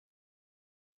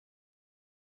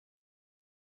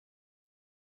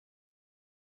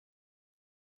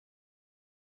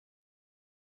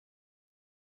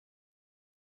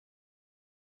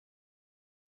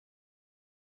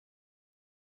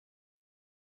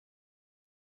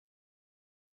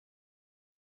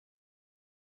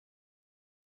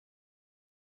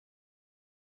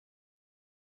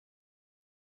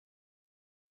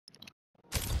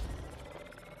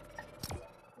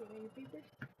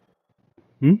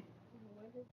Hmm?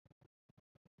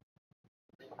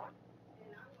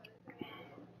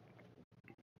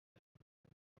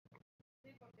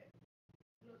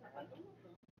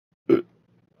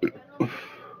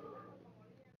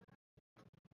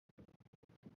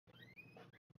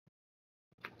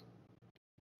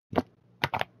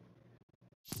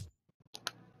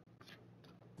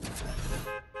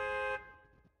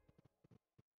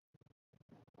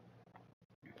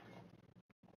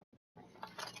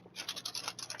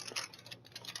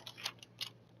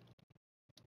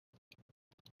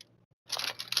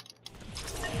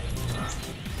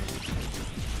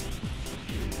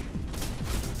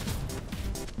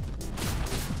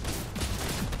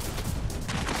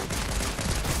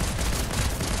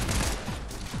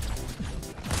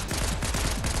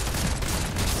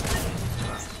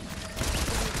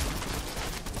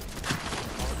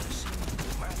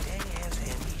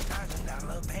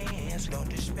 Don't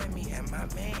disrespect me and my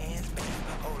man's bang.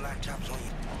 A whole lot of chops on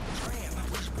you. Tram,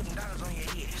 what's putting dollars on your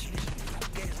head? She just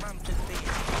gave his mama to the bed.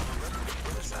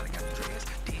 Brother Solid got the dress.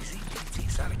 DZ, DT,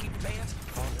 Solid keep the bands.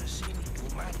 Wanna see me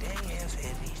do my dance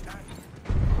and these stockings.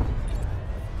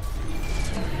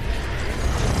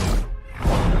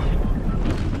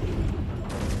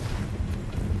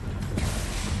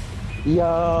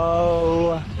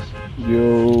 Yo,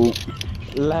 Yo.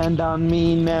 land on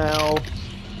me now.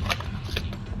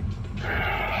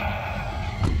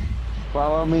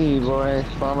 Follow me, boys.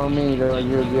 Follow me to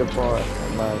you'll get part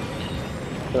of my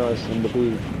us in the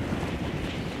beat.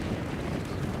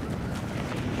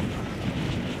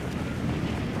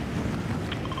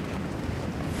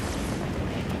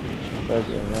 That's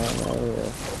it, right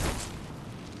here.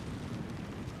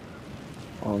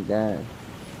 On gang.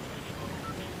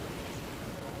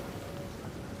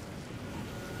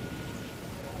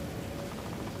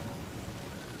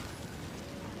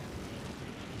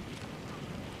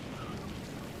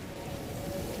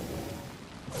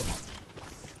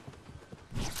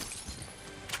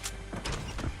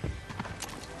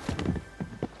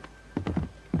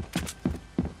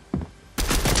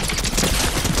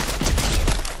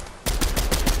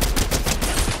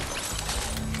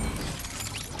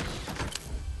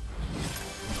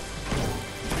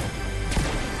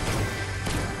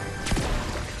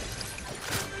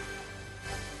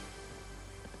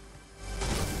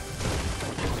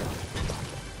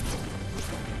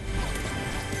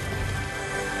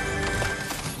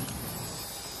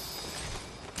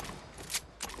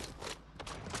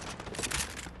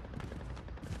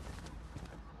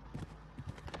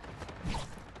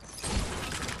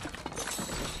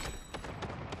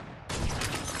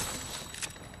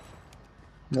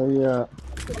 Oh yeah.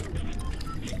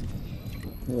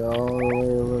 Yeah, all the way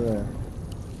over there.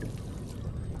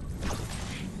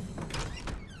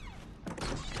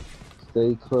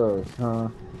 Stay close, huh?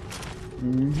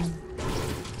 Mm-hmm.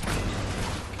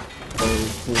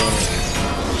 Stay close.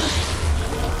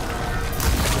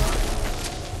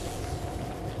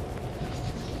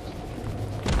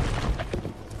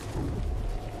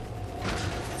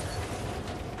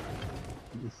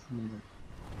 Just a minute.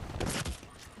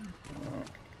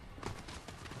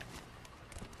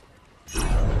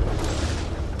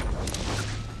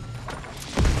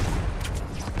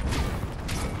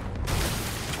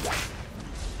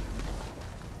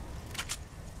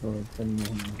 Oh, it's a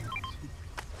minute.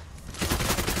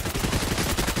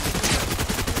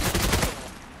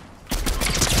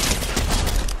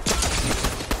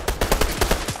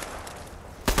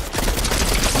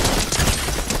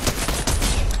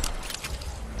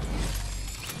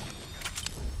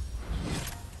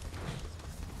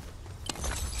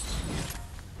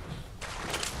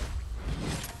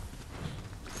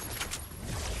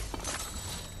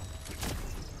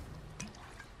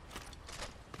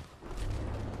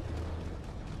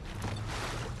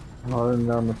 Holding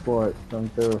down the fort, come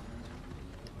through.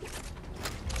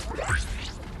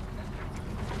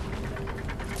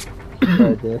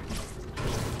 Right there.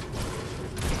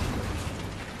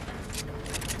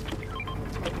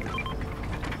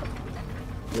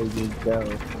 There you go.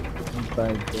 I'm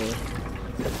right there.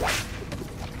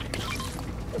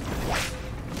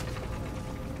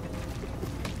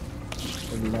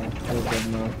 And last over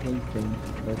my thinking,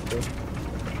 that's it.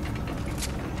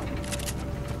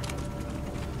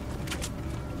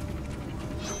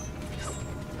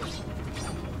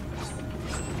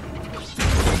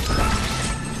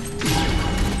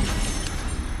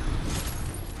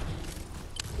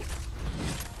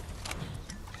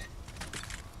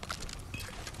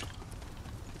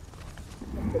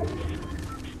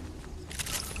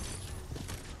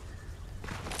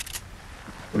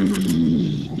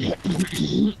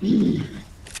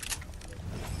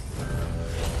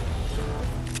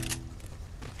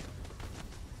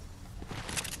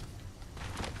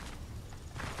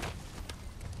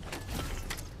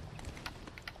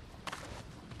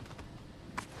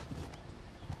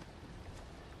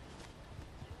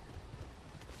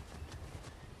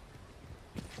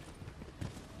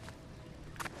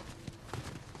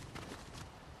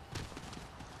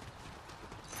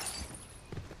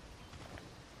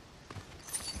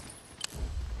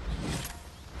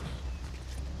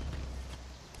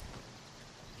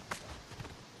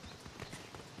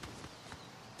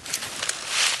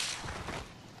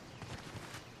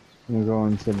 I'm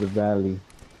going to the valley.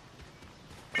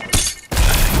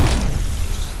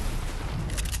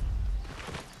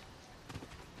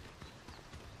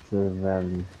 To the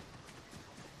valley.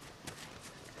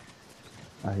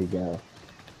 There you go.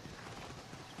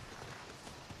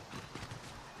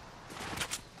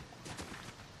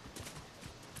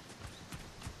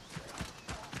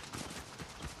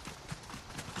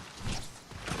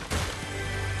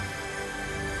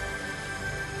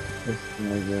 This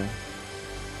nigga.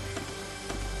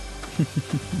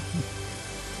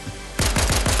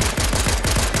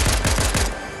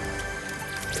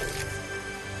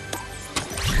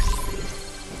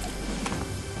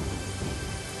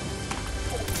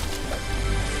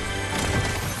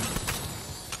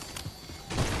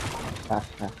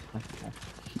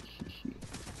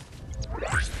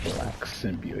 Black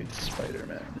Symbiote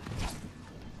Spider-Man.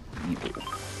 Evil.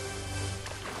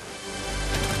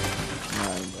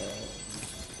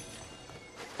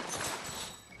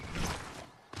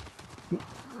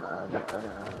 My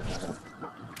God.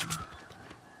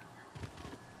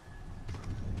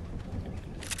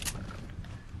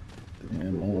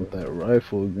 Damn, I want that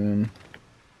rifle again.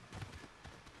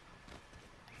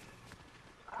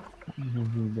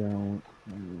 You don't.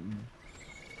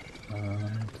 I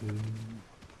do.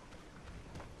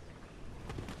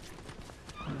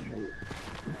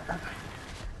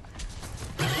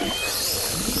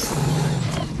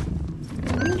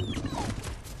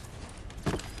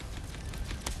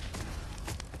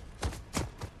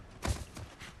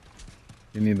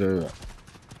 You need to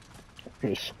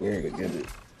press square to get it.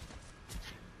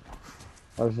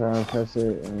 I was trying to press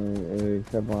it and it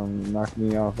kept on knocking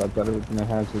me off. I thought it was gonna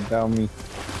have to down me.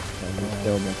 And it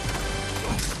killed me.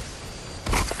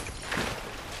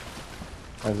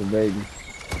 As a baby.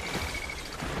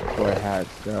 Boy,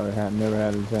 hatched. I had never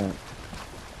had a chance.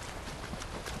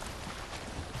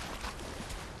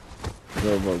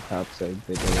 RoboCop said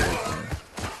they did everything.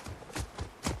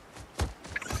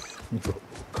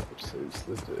 Cop saves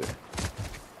the day.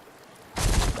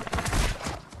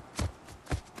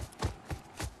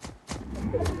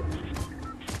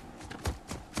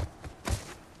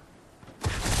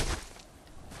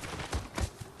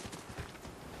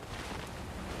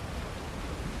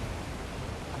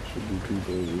 Should be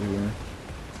people over here.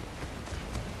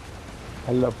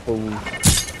 Hello, fool.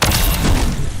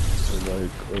 So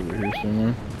like over here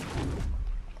somewhere.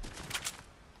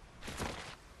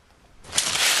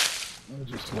 I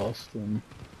just lost them.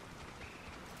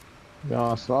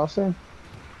 Y'all saucing?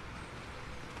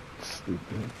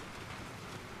 Stupid.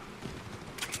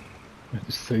 I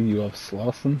just say you off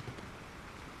slossing?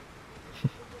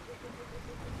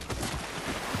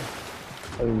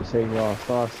 Oh, you say y'all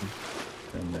saucing?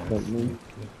 And But me?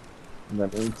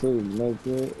 But me too. Make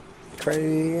it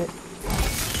crazy.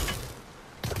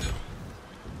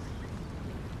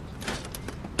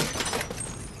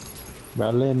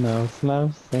 Rolling no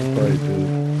slousing. Right,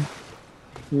 dude.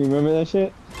 You remember that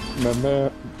shit?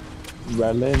 Remember?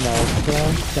 Rolling no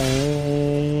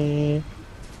slousing.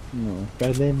 No.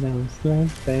 Rolling no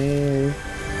slousing.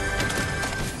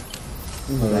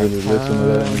 I really listen to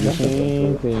that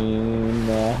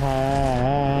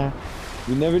nigga.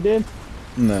 You never did?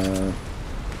 Nah.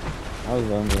 I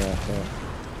was under that shit.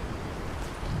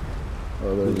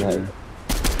 Oh, there's Like, her.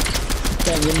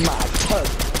 banging my turf.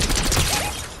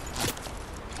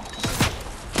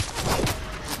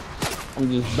 I'm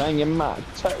just banging my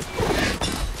turf.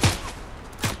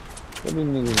 Where these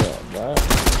niggas at, bro?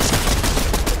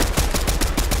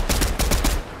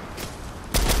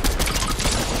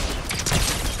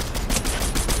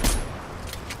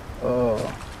 Oh.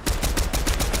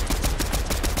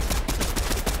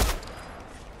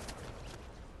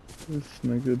 This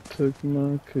nigga took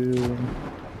my kill.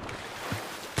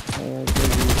 Oh,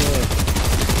 baby, yeah.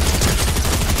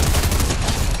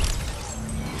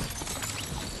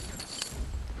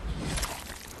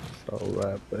 It's all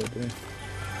right, baby.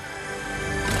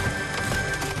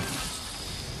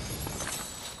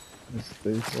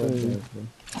 Stay safe.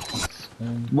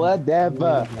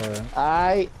 Whatever.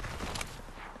 I.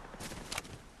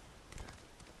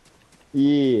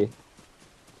 Yeah.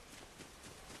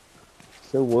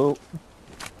 So woke.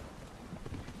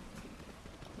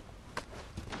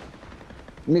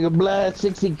 Nigga, blood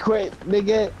 60 crit,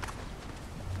 nigga.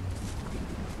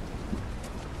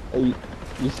 Hey,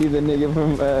 you see the nigga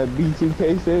from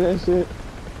B2K say that shit?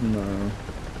 No.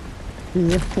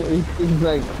 He's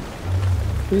like,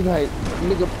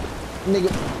 nigga,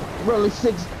 rolling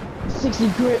 60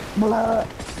 crit, blood.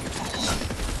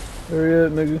 Where you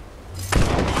at, nigga?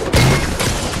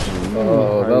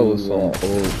 Oh, that was some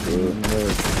bullshit.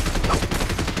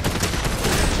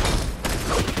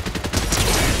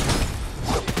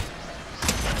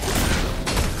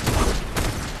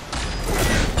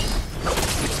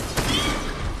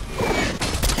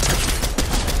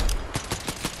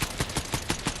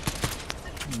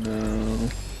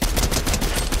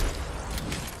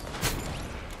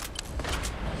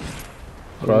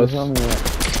 Cross.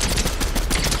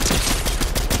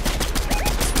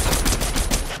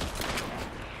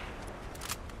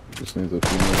 Just needs a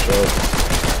few more shots.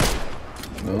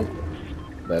 Nope.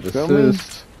 That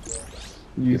assist.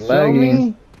 You be feel lagging.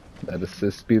 me? That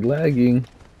assist be lagging.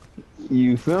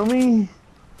 You feel me?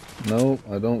 Nope,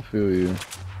 I don't feel you.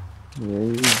 Yeah,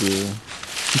 you do.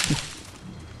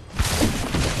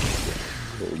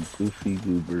 Little goofy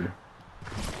goober.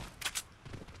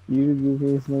 You the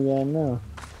goofiest nigga I know.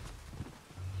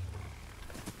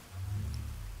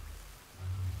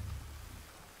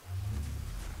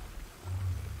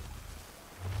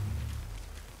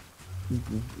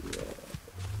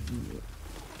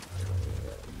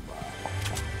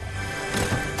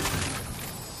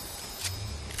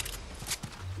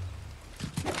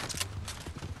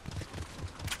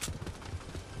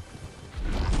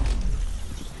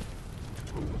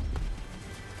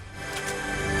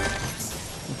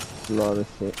 A lot of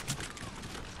shit.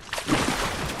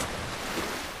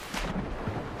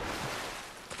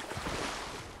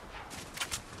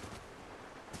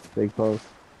 Stay close.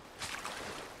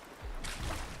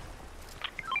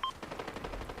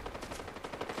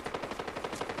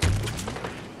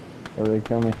 Are they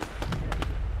coming?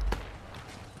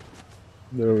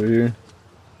 They're over here.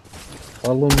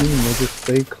 Follow me, nigga.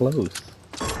 Stay close.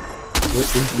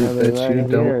 What is it that you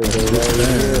don't understand?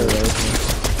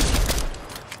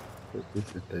 What is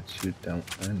it that you don't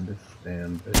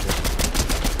understand, baby?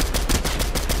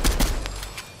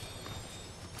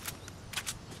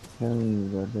 Tell me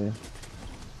about that.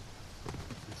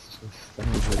 It's just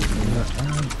somebody in the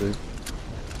opposite.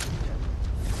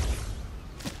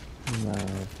 Nah,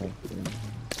 fuck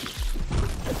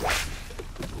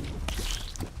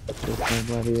there's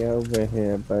nobody over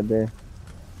here, buddy.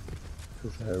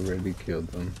 Cause I already killed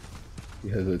him. He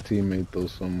has a teammate though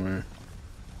somewhere.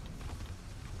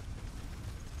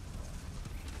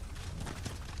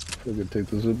 I could take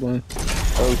the zipline.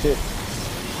 Oh shit.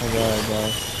 I got it,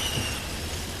 guys.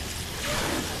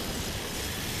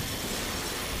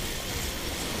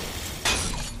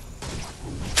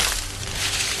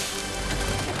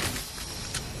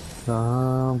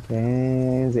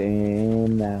 Something's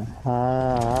in the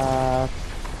house.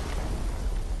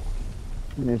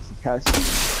 Miss Cash.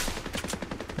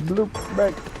 Bloop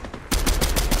back.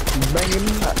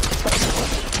 Banging up.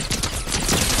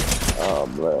 Oh,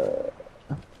 blood.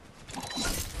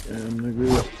 Damn, nigga.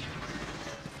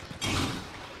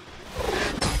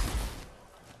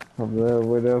 Oh, blood,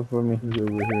 wait up for me. He's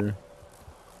over here.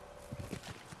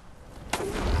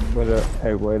 Wait up.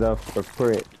 Hey, wait up for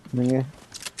crit, nigga.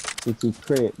 Get you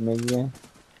crit, nigga.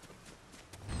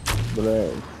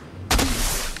 Blood.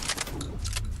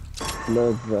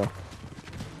 Blood, though.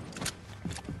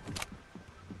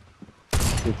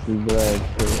 Get you blood,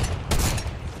 crit.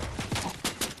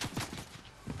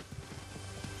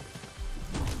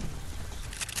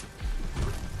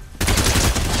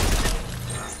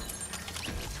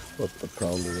 What the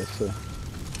problem is it?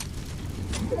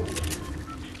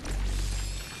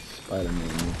 Spider-Man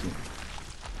movie.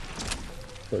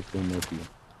 Fucking with you.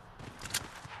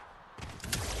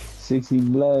 60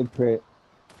 blood crit.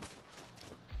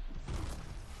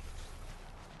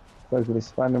 Fuck with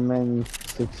Spider-Man,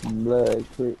 60 blood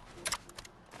crit.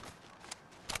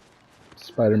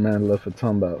 Spider-Man left a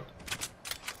thumb out.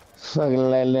 Fucking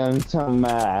let them talk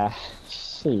my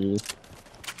shit.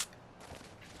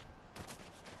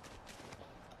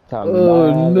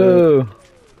 Oh no!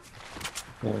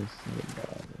 Yes,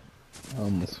 I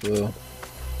almost fell.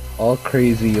 All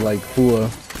crazy like Fua.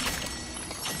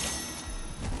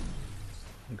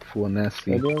 Like Fua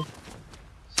nasty. Serio?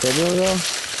 Serio though?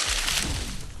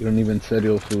 You don't even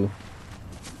serio Fu.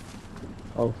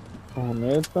 Oh,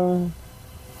 neta?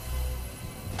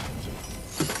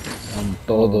 I'm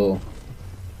todo.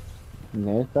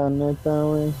 Neta,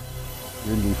 wey.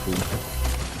 Really Fu.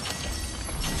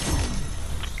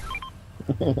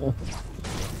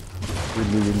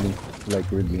 Really, like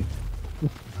Ridley.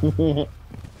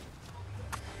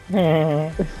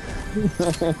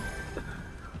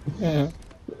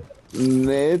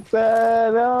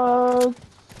 Neta, no.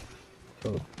 So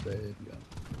bad, yeah.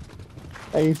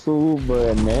 Hey, fool,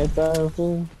 but neta,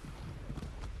 fool.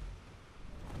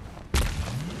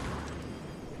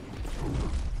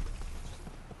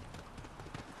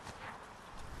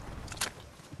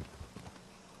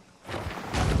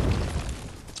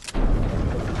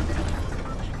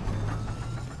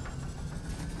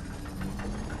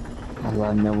 All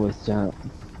I know is jump.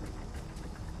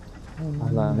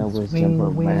 All I know is jump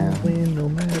around. Win, no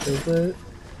matter what.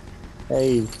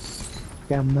 Hey,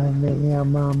 got my nigga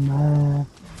on my mind.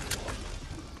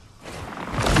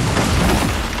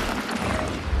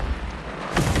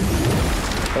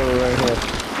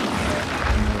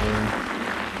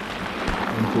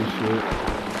 shit.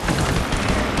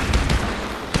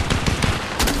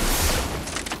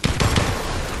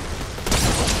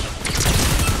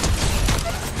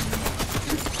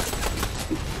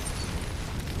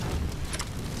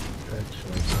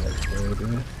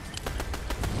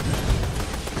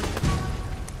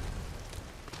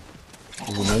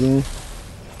 There's another one?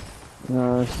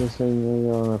 No, it's just a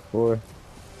nigga on the floor.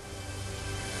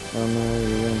 I don't know where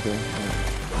you went there.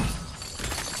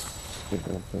 Pick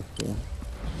up that shit.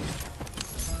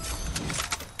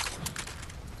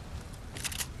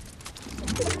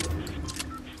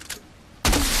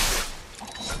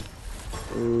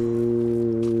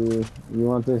 You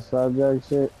want this subject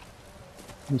shit?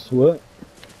 This what?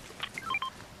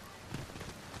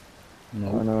 No.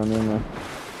 Oh, no.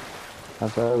 I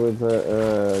thought it was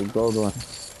a gold one.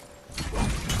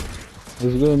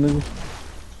 Let's go, nigga.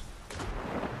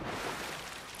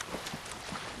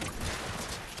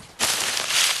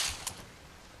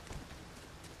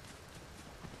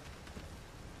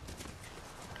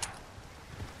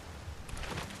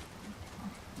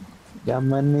 Got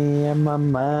money in my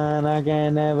mind, I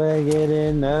can never get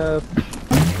enough.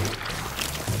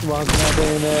 Walking up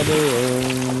in the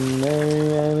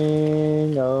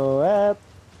room, go up.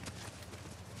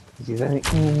 She's like,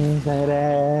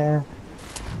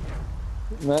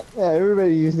 but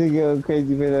everybody used to go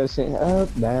crazy for that shit. Up,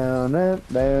 down, up,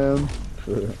 down.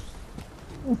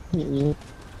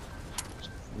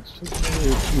 It's just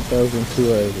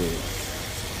 2002, I think.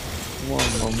 Come on,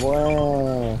 my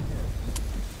boy.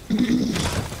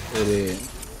 It is.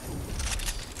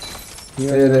 You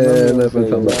It is. Let's don't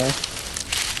talk about.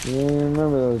 You don't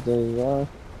remember those days, y'all.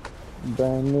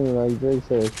 Brand new, like Drake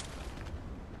said.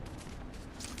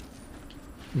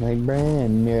 Like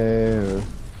brand new.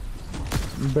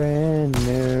 Brand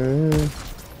new.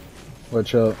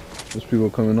 Watch out. There's people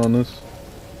coming on us.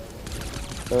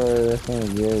 That's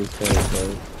not good,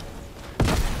 sorry.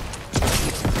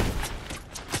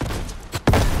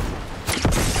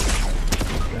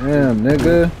 Damn,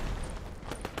 nigga.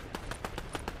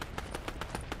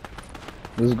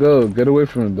 Let's go. Get away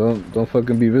from him. Don't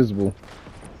fucking be visible.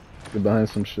 Get behind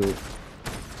some shit.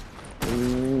 That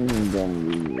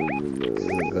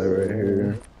guy right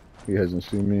here. He hasn't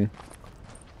seen me.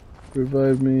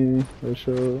 Revive me. Watch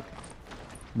out.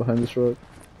 Behind this rock.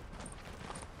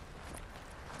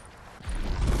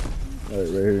 Alright,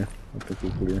 right here. I think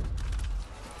we're clear.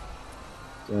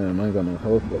 Damn, I ain't got no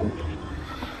health though.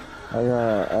 I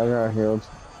got healed.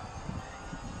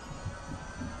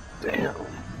 Damn.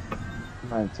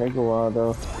 Might take a while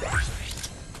though.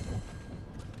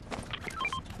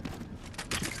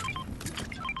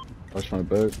 Watch my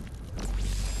back.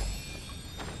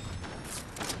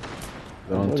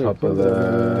 They're on top of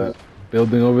that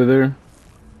building over there.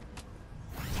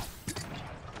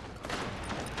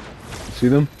 See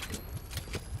them?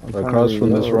 Right across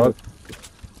from this rock.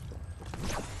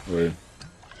 Wait.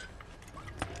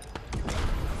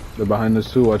 They're behind us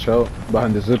too, watch out.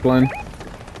 Behind the zip line.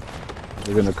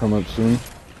 They're gonna come up soon.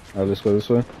 Alright, let's go this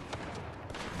way.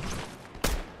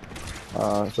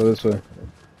 Let's go this way.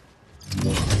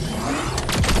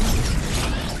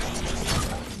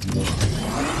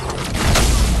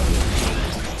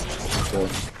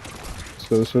 Let's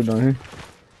go this way down here.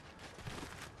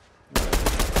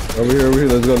 Over here,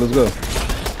 let's go.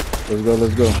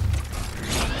 Let's go.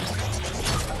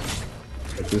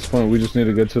 At this point, we just need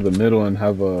to get to the middle and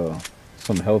have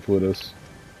some health with us.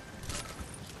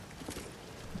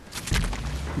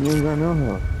 You ain't got no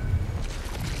health.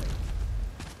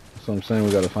 That's what I'm saying,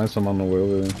 we gotta find some on the way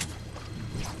over there.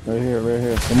 Right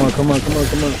here. Come on.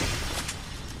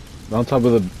 We're on top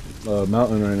of the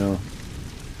mountain right now.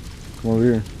 Come over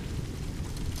here.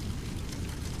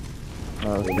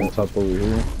 We're on top over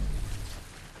here.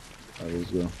 Alright,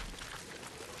 let's go.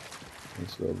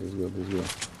 Let's go.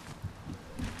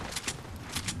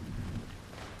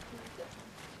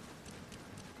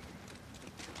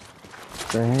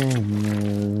 Brand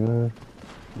new.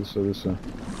 This way.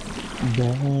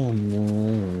 Brand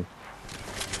new.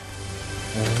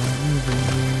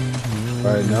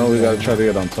 Alright, now we gotta try to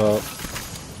get on top.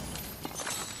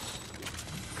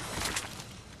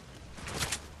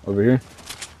 Over here.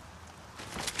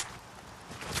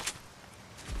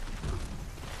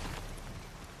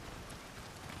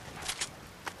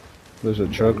 There's a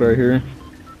truck right here.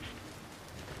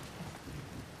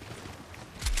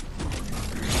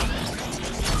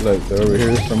 Look, they're over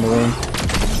here, some of them.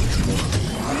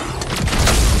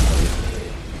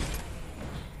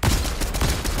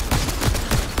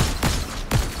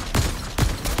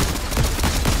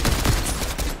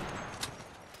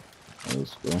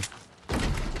 Let's go.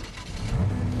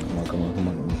 Come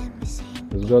on.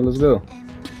 Let's go.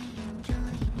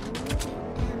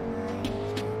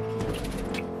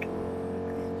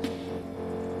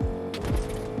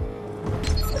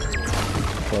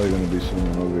 probably gonna be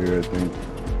someone over here, I think.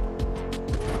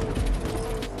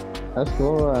 That's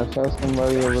cool. I saw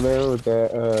somebody over there with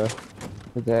that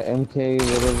MK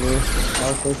whatever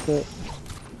outfit shit.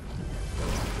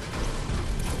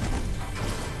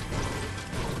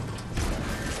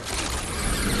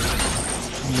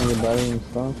 Anybody and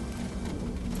stuff.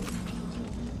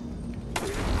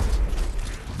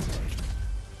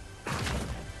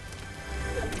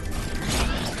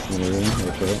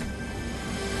 Watch out.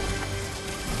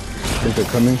 I think they're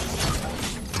coming.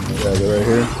 Yeah, they're right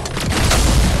here.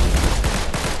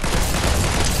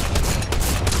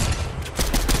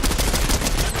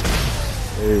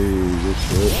 Hey, good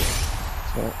shit.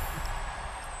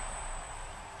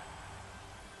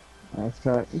 Nice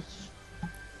cut.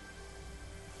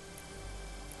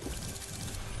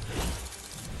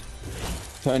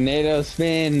 Tornado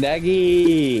spin,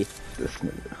 Daggy! This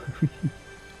nigga.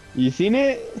 You seen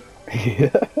it? Yeah.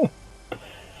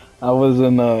 I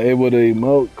wasn't able to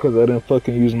emote because I didn't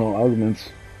fucking use no augments.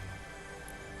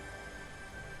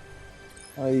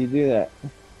 How do you do that?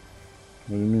 What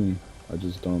do you mean? I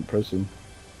just don't press them.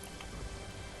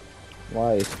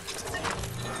 Why?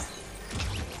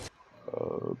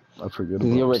 I forget about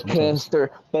You're a it sometimes.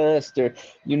 buster.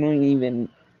 You don't even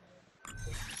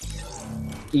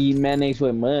eat mayonnaise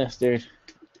with mustard.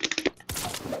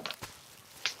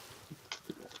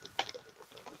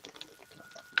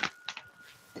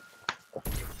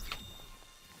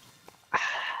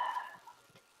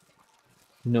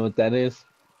 You know what that is?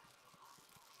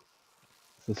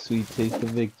 It's a sweet taste of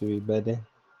victory, buddy.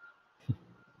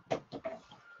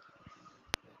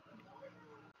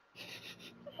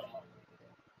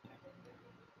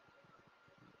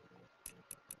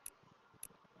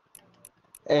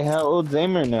 Hey, how old's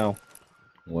Aimer now?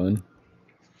 One.